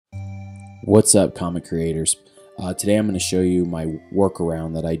What's up, comic creators? Today I'm going to show you my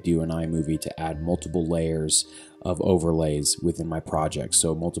workaround that I do in iMovie to add multiple layers of overlays within my project,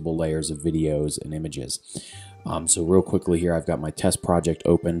 so multiple layers of videos and images. So real quickly here, I've got my test project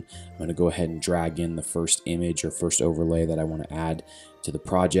open. I'm going to go ahead and drag in the first image or first overlay that I want to add to the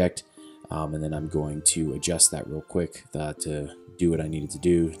project, and then I'm going to adjust that real quick to do what I needed to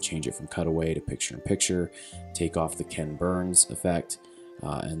do, change it from cutaway to picture-in-picture, take off the Ken Burns effect,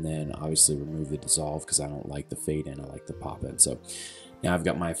 and then obviously remove the dissolve because I don't like the fade in, I like the pop in. So now I've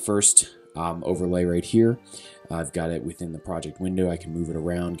got my first overlay right here. I've got it within the project window. I can move it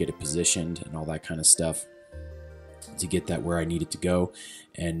around, get it positioned and all that kind of stuff to get that where I need it to go.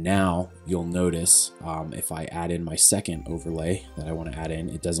 And now you'll notice if I add in my second overlay that I want to add in,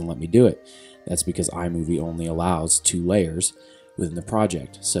 it doesn't let me do it. That's because iMovie only allows 2 layers within the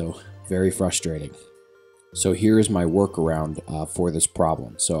project. So very frustrating. So here is my workaround for this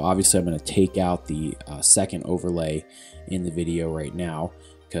problem. So obviously I'm going to take out the second overlay in the video right now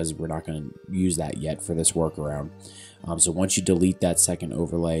because we're not going to use that yet for this workaround. So once you delete that second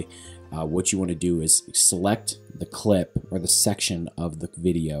overlay, what you want to do is select the clip or the section of the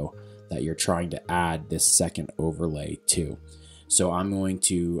video that you're trying to add this second overlay to. So I'm going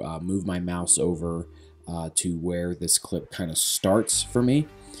to move my mouse over to where this clip kind of starts for me.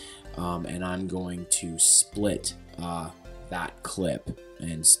 And I'm going to split that clip,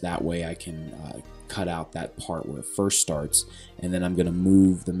 and that way I can cut out that part where it first starts, and then I'm going to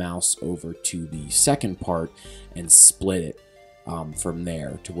move the mouse over to the second part and split it from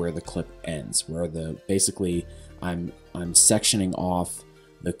there to where the clip ends, where basically I'm sectioning off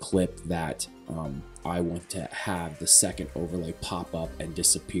the clip that I want to have the second overlay pop up and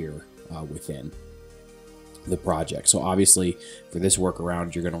disappear within the project. So obviously for this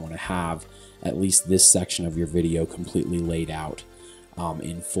workaround, you're going to want to have at least this section of your video completely laid out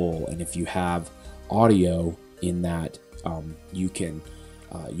in full. And if you have audio in that, you can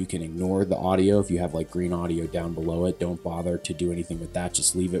ignore the audio. If you have like green audio down below it, don't bother to do anything with that.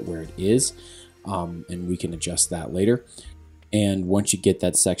 Just leave it where it is, and we can adjust that later. And once you get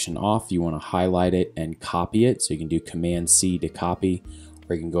that section off, you want to highlight it and copy it. So you can do Command C to copy,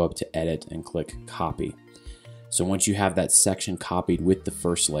 or you can go up to Edit and click Copy. So once you have that section copied with the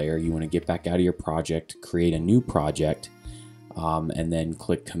first layer, you want to get back out of your project, create a new project, and then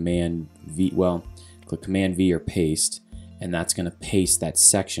click Command V. Well, click Command V or paste, and that's going to paste that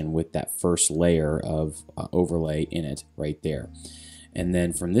section with that first layer of overlay in it right there. And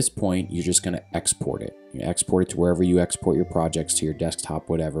then from this point, you're just going to export it. You export it to wherever you export your projects, to your desktop,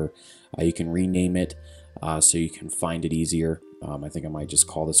 whatever. You can rename it so you can find it easier. I think I might just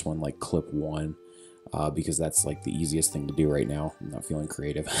call this one like Clip 1. Because that's like the easiest thing to do right now. I'm not feeling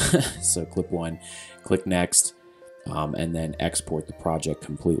creative. So Clip 1, click Next, and then export the project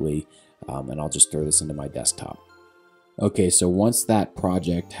completely. And I'll just throw this into my desktop. Okay, so once that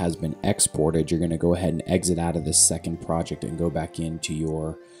project has been exported, you're going to go ahead and exit out of this second project and go back into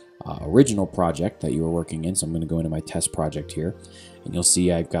your original project that you were working in. So I'm going to go into my test project here, and you'll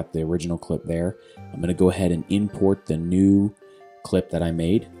see I've got the original clip there. I'm going to go ahead and import the new clip that I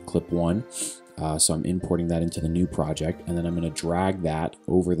made, Clip 1. So I'm importing that into the new project, and then I'm going to drag that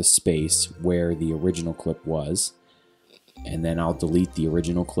over the space where the original clip was, and then I'll delete the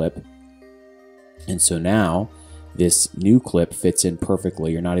original clip. And so now this new clip fits in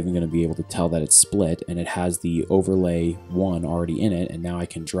perfectly. You're not even going to be able to tell that it's split, and it has the overlay 1 already in it, and now I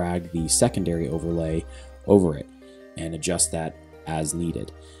can drag the secondary overlay over it and adjust that as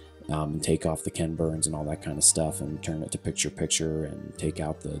needed. And take off the Ken Burns and all that kind of stuff and turn it to picture-picture and take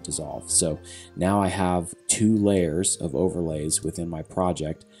out the dissolve. So now I have 2 layers of overlays within my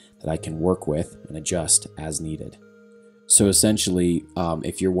project that I can work with and adjust as needed. So essentially,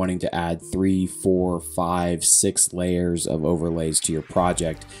 if you're wanting to add 3, 4, 5, 6 layers of overlays to your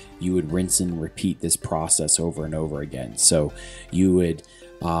project, you would rinse and repeat this process over and over again. So you would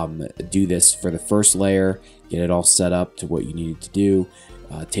do this for the first layer, get it all set up to what you needed to do,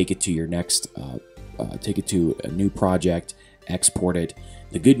 take it to your next, take it to a new project, export it.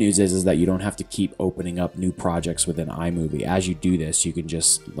 The good news is that you don't have to keep opening up new projects within iMovie. As you do this, you can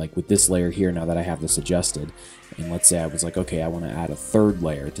just, like with this layer here, now that I have this adjusted, and let's say I was like, okay, I want to add a 3rd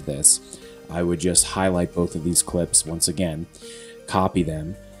layer to this, I would just highlight both of these clips once again, copy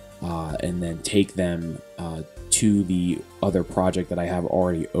them, and then take them to the other project that I have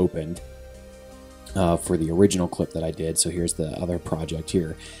already opened, for the original clip that I did. So here's the other project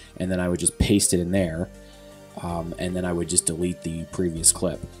here, and then I would just paste it in there, and then I would just delete the previous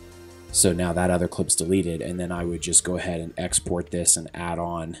clip. So now that other clip's deleted, and then I would just go ahead and export this and add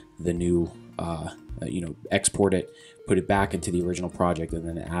on the new export it, put it back into the original project, and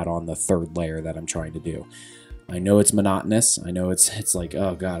then add on the third layer that I'm trying to do. I know it's monotonous. I know it's like,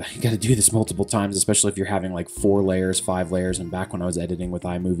 oh god, I got to do this multiple times, especially if you're having like 4 layers, 5 layers. And back when I was editing with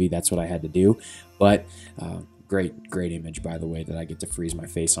iMovie, that's what I had to do. But great image, by the way, that I get to freeze my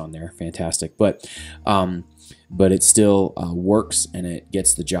face on there. Fantastic. But it still works, and it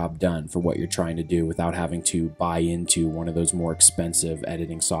gets the job done for what you're trying to do without having to buy into one of those more expensive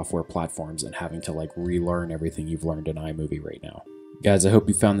editing software platforms and having to like relearn everything you've learned in iMovie right now. Guys, I hope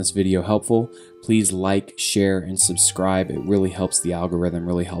you found this video helpful. Please like, share, and subscribe. It really helps the algorithm,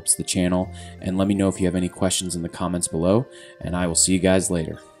 really helps the channel. And let me know if you have any questions in the comments below, and I will see you guys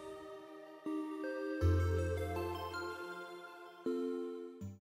later.